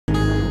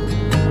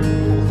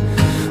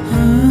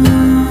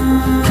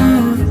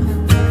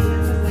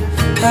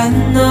I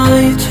know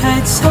you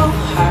tried so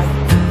hard.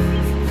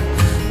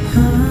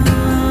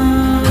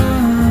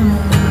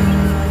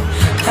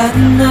 I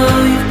know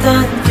you've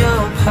done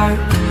your part.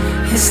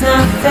 It's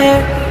not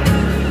fair.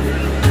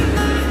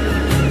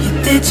 You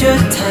did your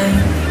time.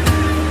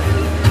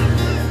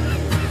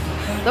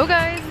 So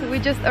guys, we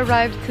just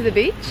arrived to the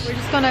beach. We're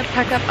just gonna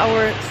pack up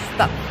our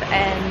stuff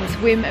and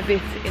swim a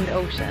bit in the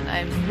ocean.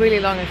 I'm really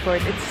longing for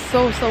it. It's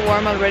so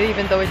warm already,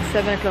 even though it's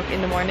 7 o'clock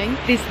in the morning.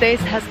 These days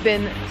has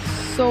been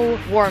so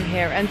warm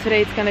here, and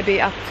today it's gonna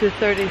be up to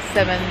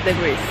 37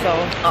 degrees, so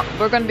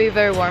we're gonna be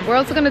very warm. We're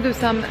also gonna do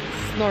some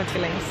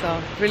snorkeling, so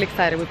really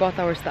excited. We bought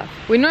our stuff.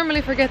 We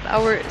normally forget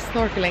our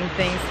snorkeling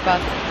things, but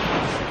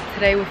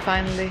today we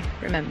finally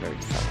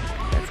remembered, so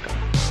let's go.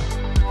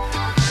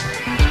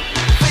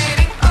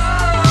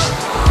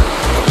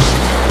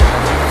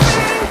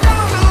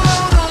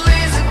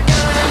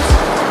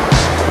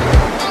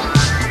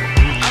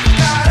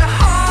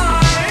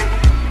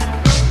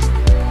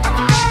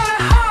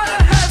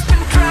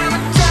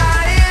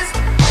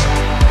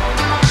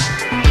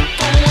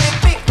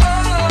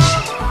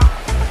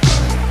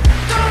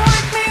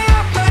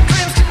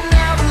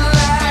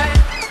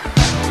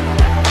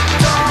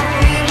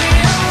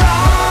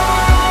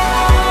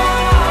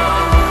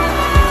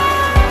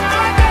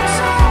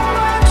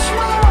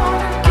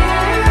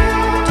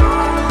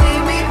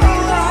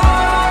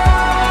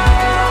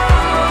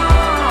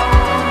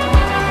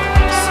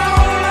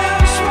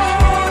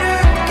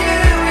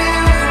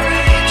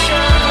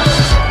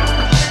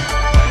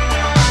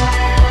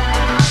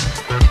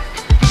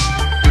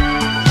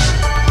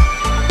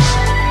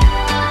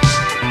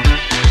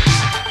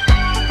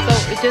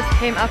 Just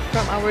came up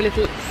from our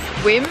little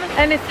swim,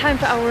 and it's time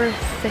for our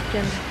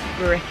second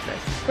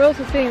breakfast. We're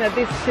also seeing that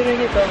this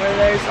chiringuito over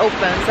there is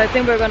open, so I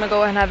think we're gonna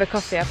go and have a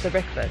coffee after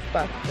breakfast.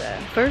 But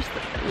first,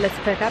 let's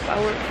pack up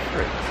our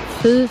fruit.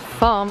 Fy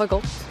fan vad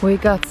gott! We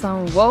got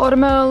some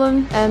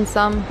watermelon and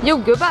some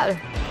jordgubbar.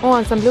 Oh,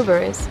 and some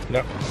blueberries.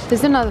 Yeah. Is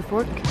there another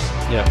fork?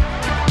 Yeah.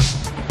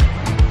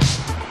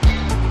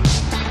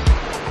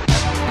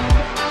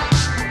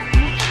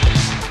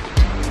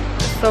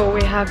 So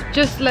we have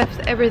just left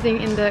everything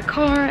in the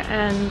car,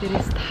 and it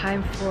is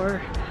time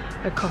for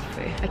a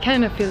coffee. I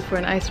kind of feel for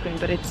an ice cream,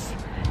 but it's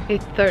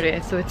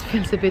 8:30, so it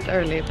feels a bit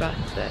early. But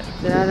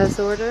Diares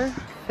order,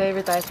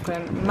 favorite ice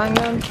cream,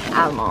 mango and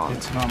almond.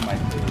 It's not my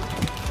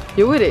favorite.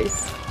 Yo, it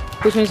is.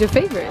 Which one is your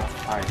favorite?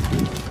 Ice.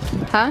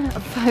 Huh?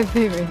 5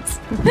 favorites.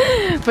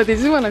 But this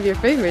is one of your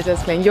favorites,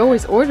 Esklin. You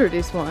always order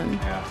this one.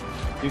 Yeah.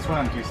 This one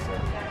and Tuesday.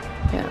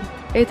 Yeah.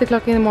 8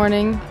 o'clock in the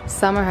morning.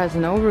 Summer has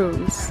no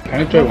rules. Can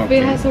I try one Coffee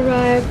thing? has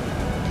arrived.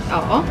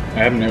 Oh.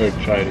 I have never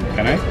tried it.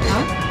 Can I?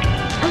 Huh?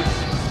 Ah,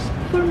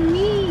 for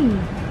me.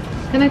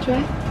 Can I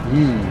try?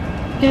 Mmm.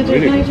 Can I try?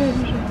 Really Can I good.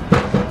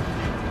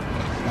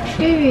 try?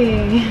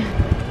 Baby.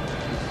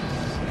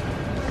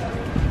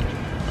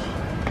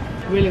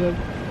 Really good.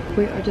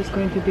 We are just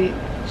going to be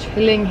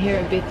chilling here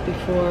a bit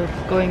before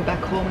going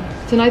back home.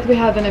 Tonight we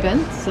have an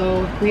event,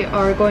 so we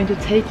are going to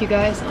take you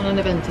guys on an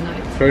event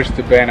tonight. First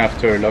event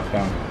after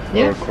lockdown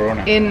or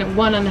Corona. In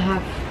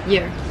 1.5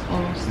 years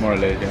almost. More or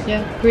less, yeah.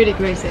 Yeah, pretty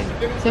crazy.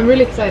 So I'm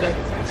really excited.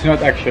 It's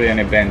not actually an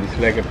event, it's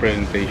like a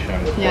presentation.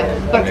 Yeah,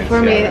 for but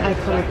for me,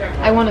 Balenciaga.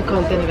 I want to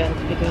call it an event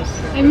because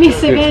I miss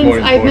It's more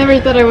events. I important. never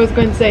thought I was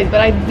going to say it, but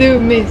I do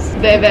miss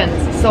the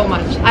events so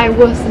much. I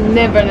was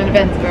never an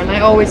event girl, and I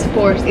always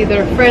forced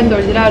either a friend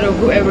or Gerard or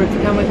whoever to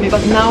come with me.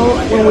 But now,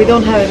 when we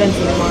don't have events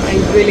anymore, I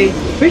really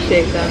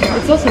appreciate them.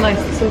 It's also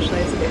nice to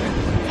socialize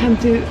again. Time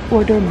to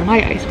order my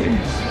ice cream.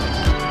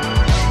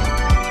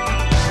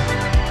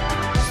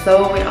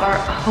 So we are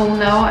home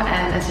now,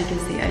 and as you can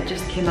see, I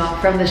just came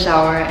out from the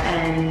shower,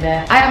 and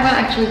I am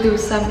gonna actually do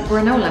some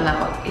granola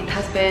now. It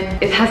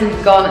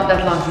hasn't gone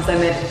that long since I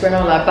made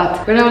granola,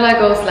 but granola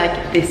goes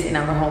like this in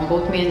our home.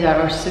 Both me and Jar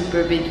are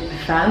super big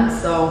fans,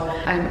 so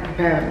I'm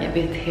preparing a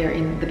bit here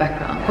in the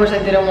background. Of course, I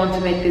didn't want to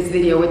make this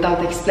video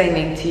without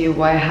explaining to you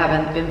why I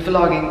haven't been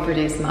vlogging for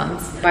these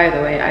months. By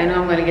the way, I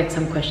know I'm gonna get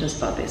some questions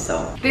about this.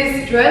 So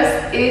this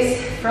dress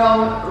is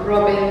from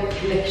Robin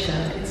Collection.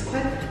 It's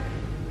quite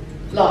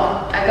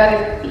long. I got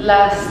it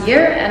last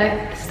year, and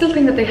I still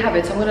think that they have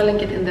it, so I'm gonna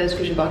link it in the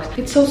description box.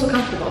 It's so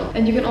comfortable,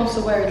 and you can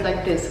also wear it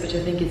like this, which I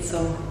think is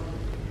so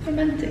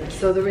romantic.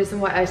 So the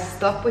reason why I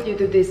stopped what you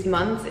do this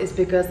month is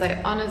because I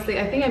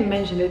think I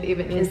mentioned it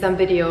even in some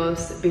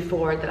videos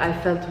before, that I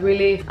felt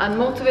really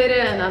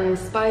unmotivated and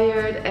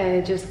uninspired, and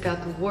it just got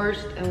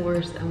worse and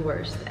worse and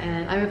worse.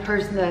 And I'm a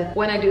person that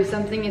when I do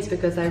something, it's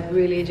because I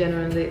really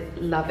genuinely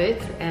love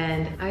it,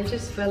 and I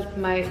just felt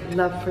my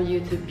love for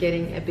YouTube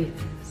getting a bit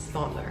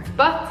smaller.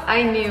 But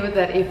I knew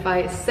that if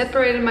I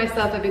separated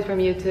myself a bit from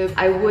YouTube,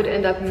 I would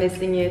end up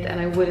missing it,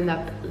 and I would end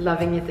up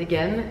loving it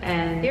again.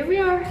 And here we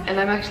are, and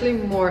I'm actually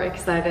more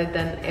excited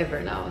than ever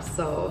now.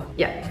 So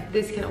yeah,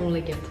 this can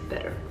only get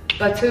better.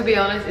 But to be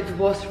honest, it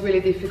was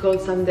really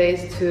difficult some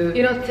days to,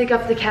 you know, take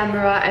up the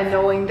camera and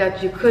knowing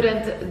that you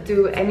couldn't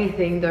do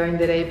anything during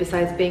the day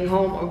besides being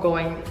home or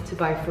going to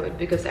buy food,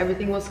 because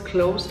everything was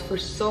closed for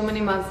so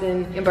many months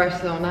in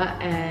Barcelona,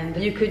 and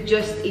you could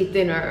just eat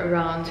dinner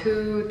around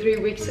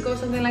 2-3 weeks ago,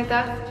 something like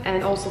that.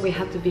 And also we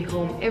had to be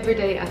home every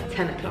day at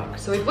 10 o'clock.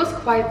 So it was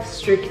quite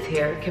strict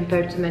here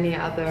compared to many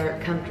other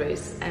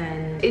countries,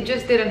 and it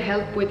just didn't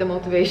help with the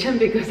motivation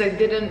because I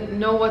didn't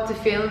know what to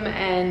film,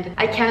 and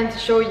I can't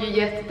show you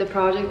yet the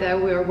project that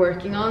we are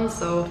working on.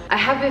 So I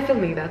have been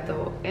filming that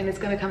though, and it's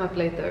gonna come up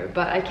later,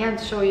 but I can't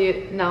show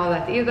you now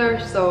that either.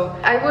 So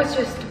I was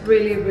just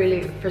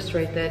really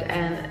frustrated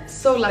and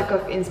so lack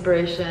of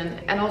inspiration.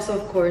 And also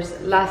of course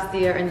last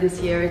year and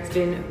this year it's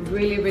been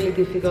really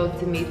difficult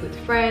to meet with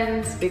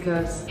friends,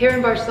 because here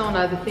in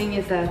Barcelona the thing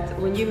is that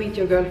when you meet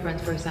your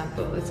girlfriends, for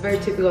example, it's very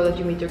typical that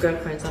you meet your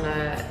girlfriends on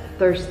a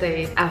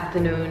Thursday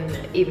afternoon,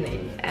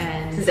 evening,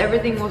 and since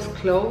everything was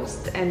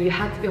closed and you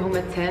had to be home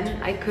at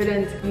 10, I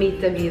couldn't meet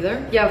them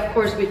either. Yeah, of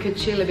course we could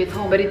chill a bit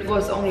home, but it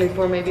was only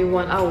for maybe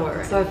 1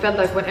 hour. So I felt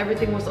like when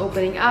everything was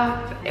opening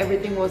up,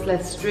 everything was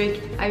less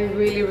strict, I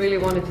really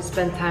wanted to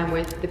spend time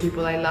with the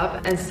people I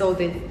love, and so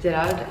did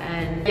Gerard.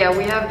 And yeah,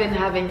 we have been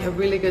having a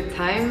really good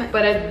time,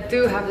 but I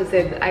do have to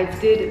say that I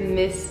did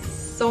miss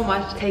so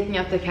much taking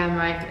up the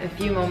camera in a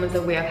few moments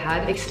that we have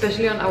had,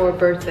 especially on our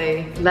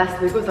birthday.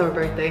 Last week was our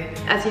birthday.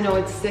 As you know,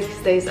 it's 6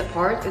 days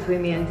apart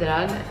between me and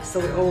Gerard, so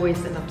we always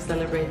end up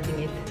celebrating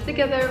it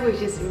together,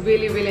 which is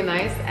really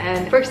nice.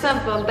 And for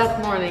example, that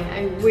morning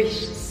I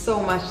wish so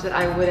much that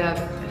I would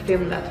have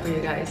filmed that for you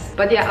guys.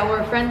 But yeah,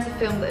 our friends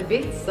filmed a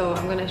bit, so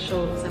I'm gonna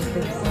show some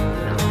clips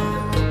now.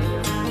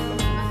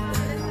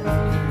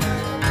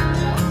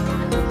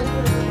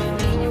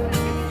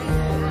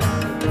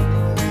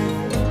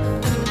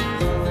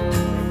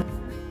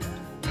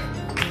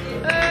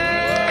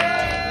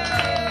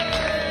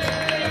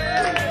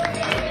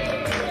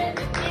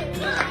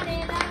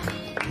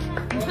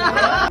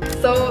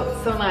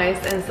 So nice,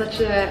 and such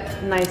a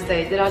nice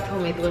day. Gerard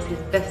told me it was his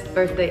best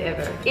birthday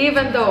ever,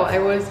 even though I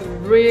was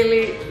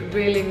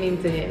really mean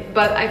to him.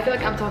 But I feel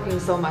like I'm talking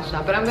so much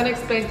now, but I'm gonna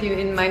explain to you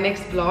in my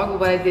next vlog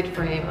what I did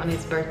for him on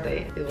his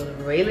birthday. It was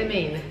really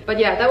mean. But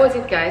yeah, that was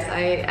it guys.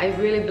 I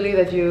really believe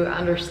that you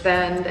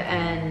understand,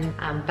 and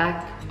I'm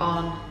back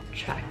on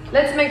track.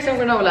 Let's make some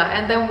granola,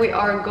 and then we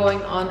are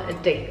going on a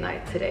date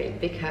night today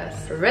because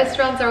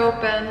restaurants are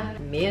open,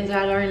 me and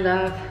Gerard are in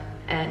love,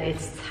 and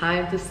it's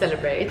time to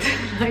celebrate.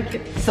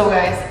 So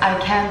guys, I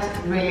can't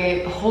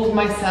really hold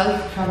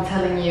myself from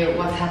telling you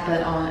what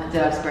happened on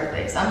Gerard's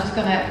birthday, so I'm just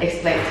gonna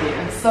explain to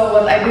you. So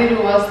what I did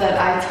was that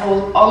I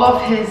told all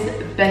of his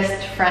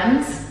best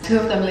friends, 2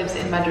 of them lives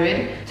in Madrid,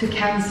 to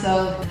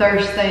cancel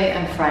Thursday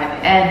and Friday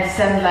and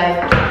send like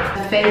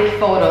fake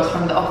photos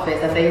from the office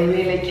that they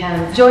really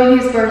can join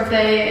his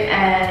birthday.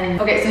 And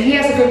okay, so he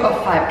has a group of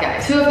 5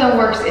 guys. 2 of them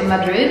works in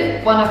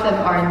Madrid, 1 of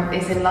them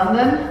is in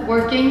London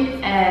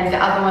working, and the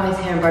other one is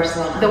here in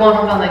Barcelona. The one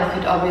from London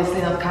could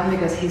obviously not come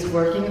because he's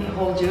working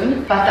whole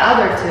June, but the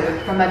other 2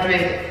 from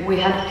Madrid, we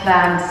had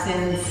planned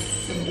since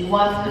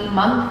 1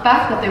 month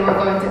back that they were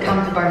going to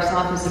come to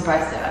Barcelona to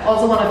surprise Gerard.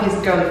 Also one of his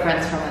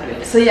girlfriends from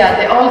Madrid. So yeah,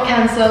 they all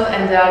cancelled,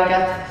 and Gerard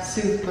got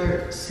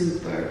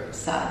super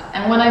sad.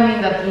 And when I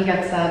mean that he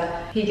got sad,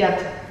 he got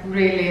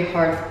really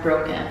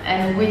heartbroken,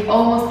 and we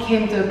almost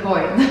came to a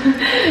point,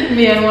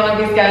 me and one of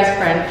his guys'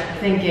 friends,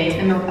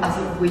 thinking, no,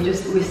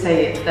 we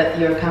say that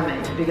you're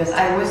coming, because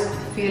I was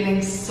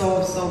feeling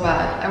so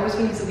bad. I was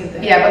feeling so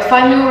guilty. Yeah, but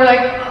finally we were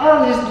like,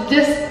 oh,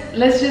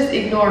 let's just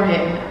ignore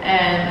him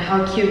and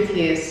how cute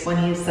he is when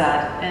he's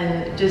sad,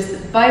 and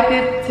just bite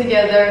it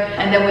together,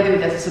 and then we do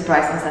it as a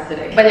surprise on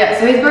Saturday. But yeah,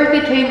 so his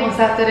birthday came on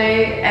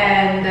Saturday,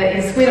 and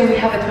in Sweden we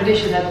have a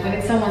tradition that when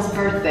it's someone's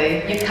birthday,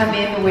 you come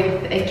in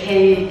with a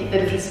cake, the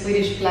little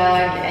Swedish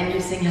flag, and you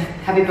sing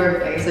happy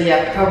birthday. So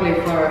yeah, probably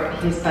for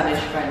his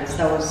Spanish friends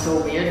that was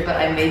so weird, but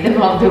I made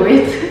them all do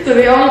it. So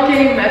they all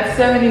came at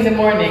 7 in the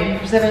morning,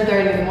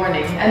 7:30 in the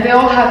morning, and they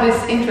all have this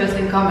interest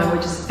in common,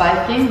 which is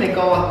biking. They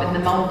go up in the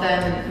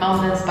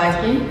mountains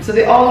biking. So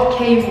they all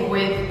came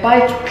with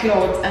bike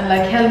clothes and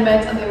like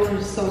helmets, and they were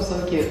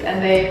so cute.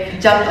 And they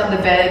jumped on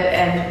the bed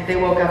and they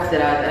woke up to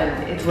that, and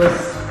it was,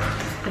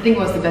 I think it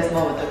was the best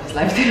moment of his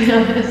life, to be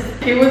honest.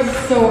 He was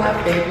so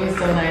happy, it was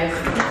so nice.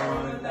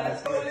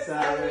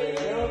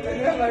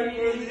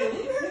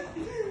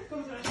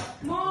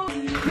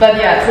 But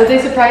yeah, so they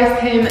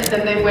surprised him,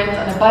 then they went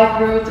on a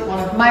bike route. One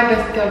of my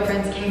best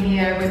girlfriends came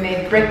here, we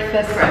made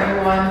breakfast for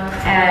everyone,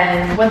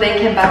 and when they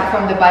came back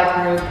from the bike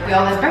route, we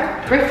all had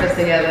breakfast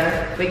together.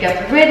 We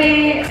got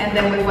ready, and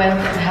then we went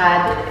and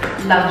had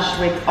lunch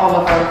with all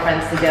of our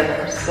friends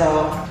together.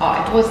 So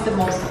it was the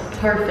most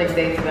perfect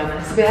day, to be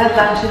honest. We had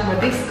lunch in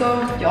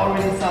Mordisco. You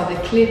already saw the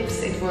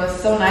clips. It was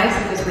so nice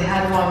because we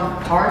had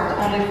one part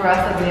only for us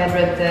that we had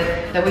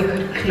rented that we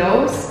could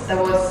close. That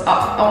was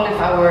only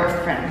for our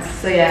friends.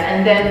 So yeah,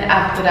 and then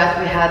after that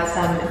we had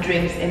some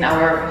drinks in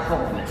our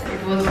home.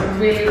 It was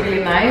really,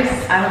 really nice.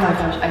 I don't know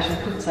if I should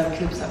put some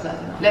clips of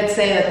that. Let's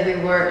say that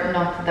we were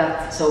not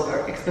that sober,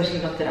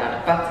 especially not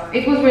that, but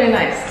it was really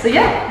nice. So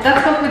yeah,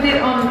 that's what we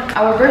did on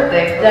our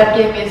birthday. Dad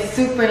gave me a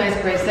super nice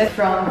bracelet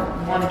from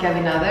Monica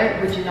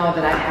Vinader, which you know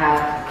that I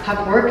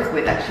have worked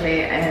with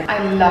actually, and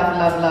I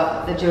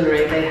love the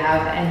jewelry they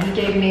have. And he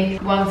gave me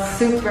one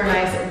super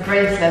nice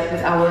bracelet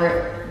with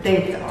our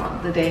date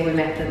on the day we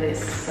met in this,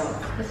 so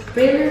it's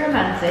really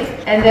romantic.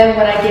 And then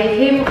what I gave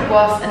him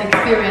was an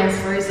experience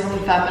for his whole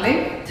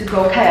family to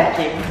go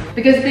kayaking,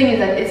 because the thing is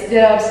that it's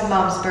Gerard's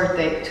mom's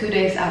birthday 2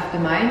 days after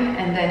mine,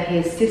 and then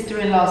his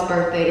sister-in-law's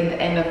birthday in the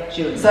end of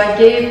June. So I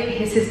gave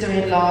his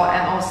sister-in-law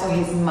and also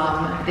his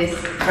mom this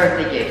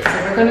birthday gift. So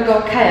we're gonna go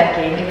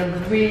kayaking in a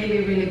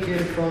really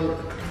beautiful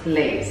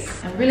place.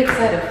 I'm really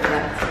excited for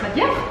that. But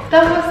yeah,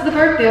 that was the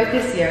birthday of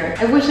this year.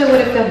 I wish I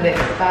would have done this,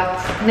 but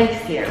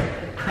next year,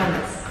 I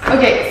promise.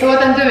 Okay, so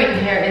what I'm doing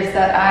here is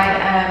that I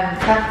am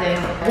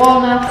cutting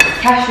walnuts,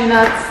 cashew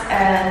nuts,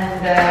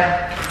 and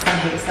some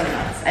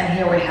hazelnuts. And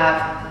here we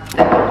have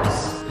the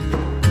bones.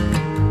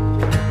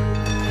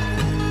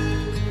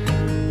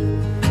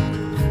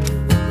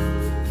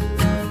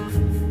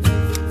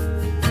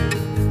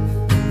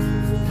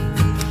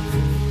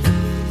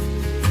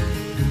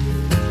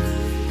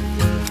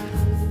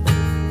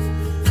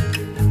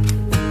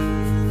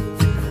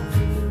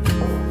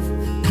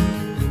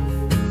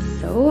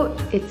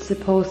 It's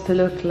supposed to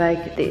look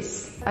like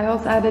this. I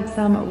also added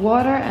some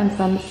water and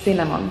some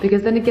cinnamon,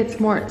 because then it gets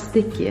more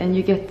sticky and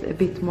you get a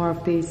bit more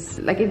of these,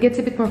 like it gets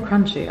a bit more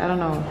crunchy. I don't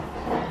know.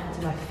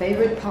 It's my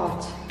favorite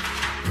part.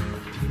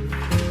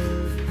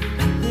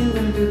 I'm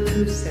gonna do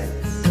 2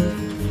 sets.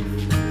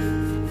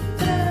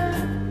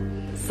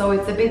 So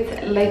it's a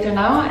bit later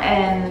now,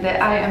 and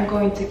I am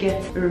going to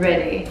get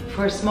ready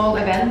for a small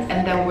event,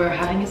 and then we're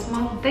having a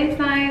small date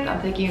night.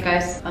 I'm taking you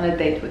guys on a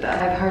date with us.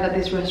 I've heard that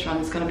this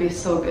restaurant is gonna be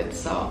so good,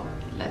 so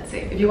let's see.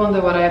 If you wonder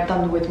what I have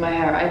done with my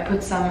hair, I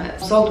put some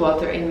salt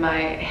water in my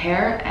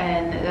hair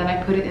and then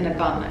I put it in a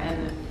bun,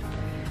 and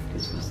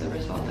this was the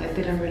result. I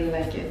didn't really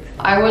like it.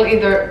 I will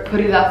either put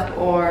it up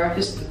or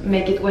just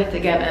make it wet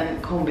again and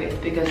comb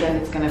it, because then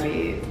it's gonna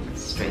be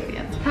straight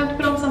again. Time to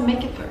put on some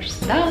makeup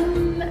first.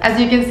 Done! As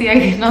you can see, I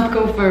did not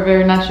go for a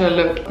very natural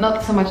look.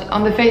 Not so much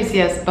on the face,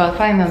 yes, but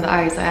finally on the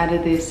eyes I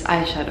added this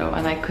eyeshadow,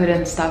 and I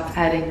couldn't stop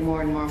adding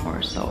more and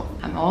more, so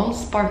I'm all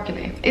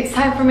sparkly. It's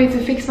time for me to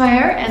fix my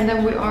hair, and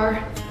then we are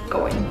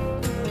going.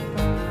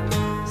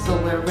 So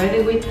we're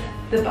ready with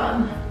the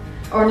bun.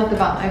 Or not the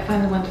bun, I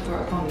finally went for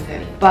a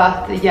ponytail.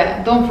 But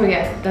yeah, don't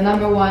forget, the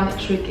 #1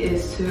 trick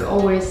is to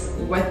always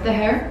wet the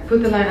hair.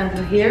 Put the line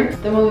until here.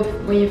 Then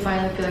when you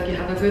finally feel like you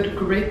have a good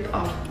grip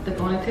of the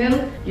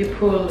ponytail, you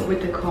pull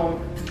with the comb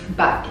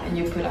back and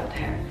you pull up the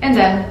hair. And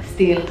then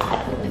still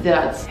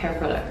Gerard's hair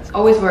product.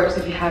 Always works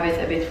if you have it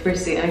a bit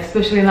frizzy, and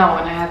especially now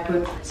when I have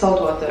put salt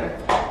water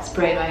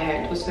spray in my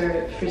hair, it was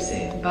very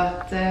frizzy.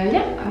 But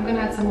yeah, I'm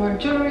gonna add some more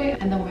jewelry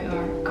and then we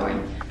are going.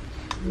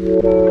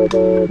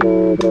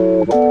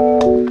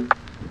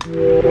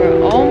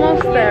 We're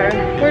almost there.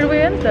 Where do we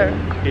enter?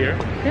 Here.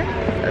 Yeah,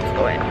 let's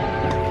go in.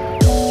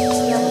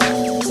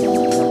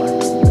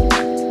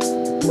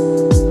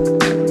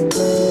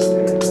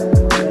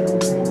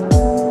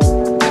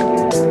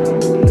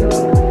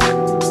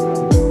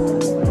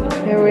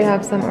 Here we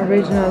have some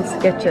original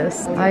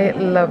sketches. I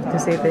love to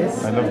see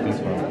this. I love this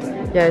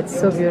one. Yeah, it's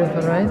so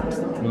beautiful, right?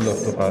 We love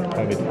to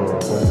have it for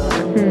our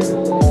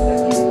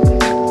home.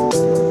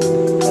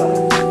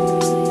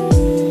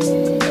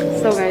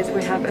 So guys,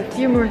 we have a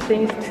few more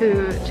things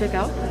to check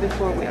out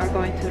before we are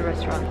going to the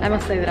restaurant. I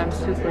must say that I'm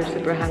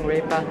super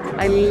hungry, but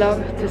I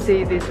love to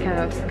see these kind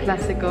of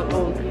classical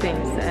old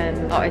things,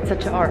 and oh, it's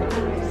such an art.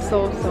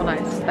 So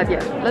nice. But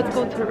yeah, let's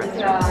go to the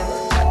restaurant.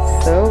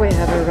 So we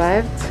have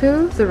arrived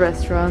to the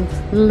restaurant.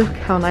 Look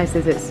how nice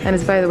this is. And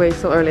it's, by the way,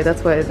 so early,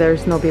 that's why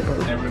there's no people.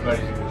 Everybody's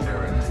in the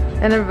terrace.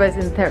 And everybody's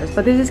in the terrace.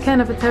 But this is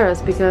kind of a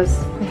terrace because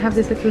we have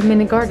this little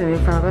mini garden in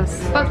front of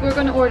us. But we're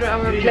gonna order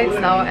our plates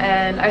now,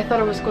 and I thought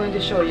I was going to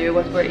show you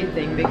what we're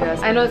eating,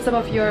 because I know some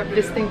of you are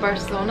visiting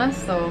Barcelona,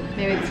 so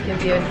maybe this can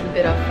be a little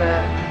bit of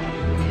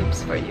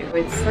tips for you.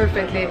 It's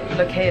perfectly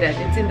located.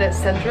 It's in the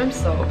centrum,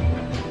 so...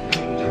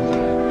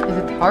 Is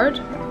it hard?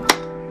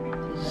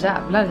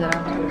 Jävlar,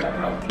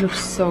 Gerard. Looks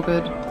so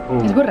good.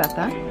 Ooh. Is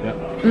burrata?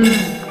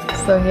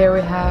 Yeah. So here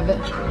we have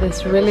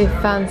this really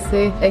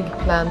fancy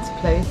eggplant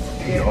plate.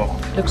 Oh.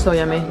 Looks so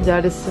yummy.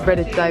 Gerard is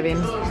ready to dive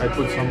in. I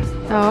put some.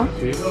 Oh.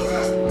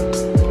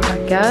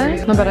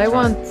 Okay. No, but I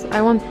want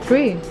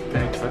 3.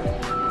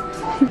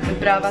 The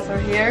bravas are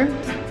here.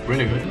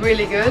 Really good.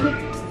 Really good.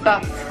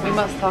 But we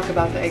must talk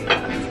about the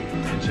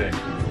eggplant. Check.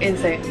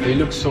 insane. They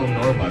look so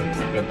normal.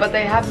 But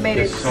they have made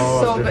the it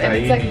sauce, so the good, and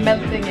it's like tahini.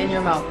 melting in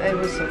your mouth. It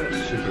was so good.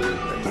 Super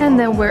good. And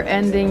then we're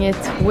ending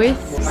it with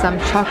some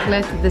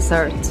chocolate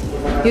dessert.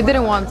 You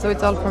didn't want, so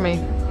it's all for me.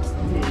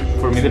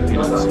 For me, the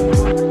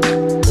peanuts.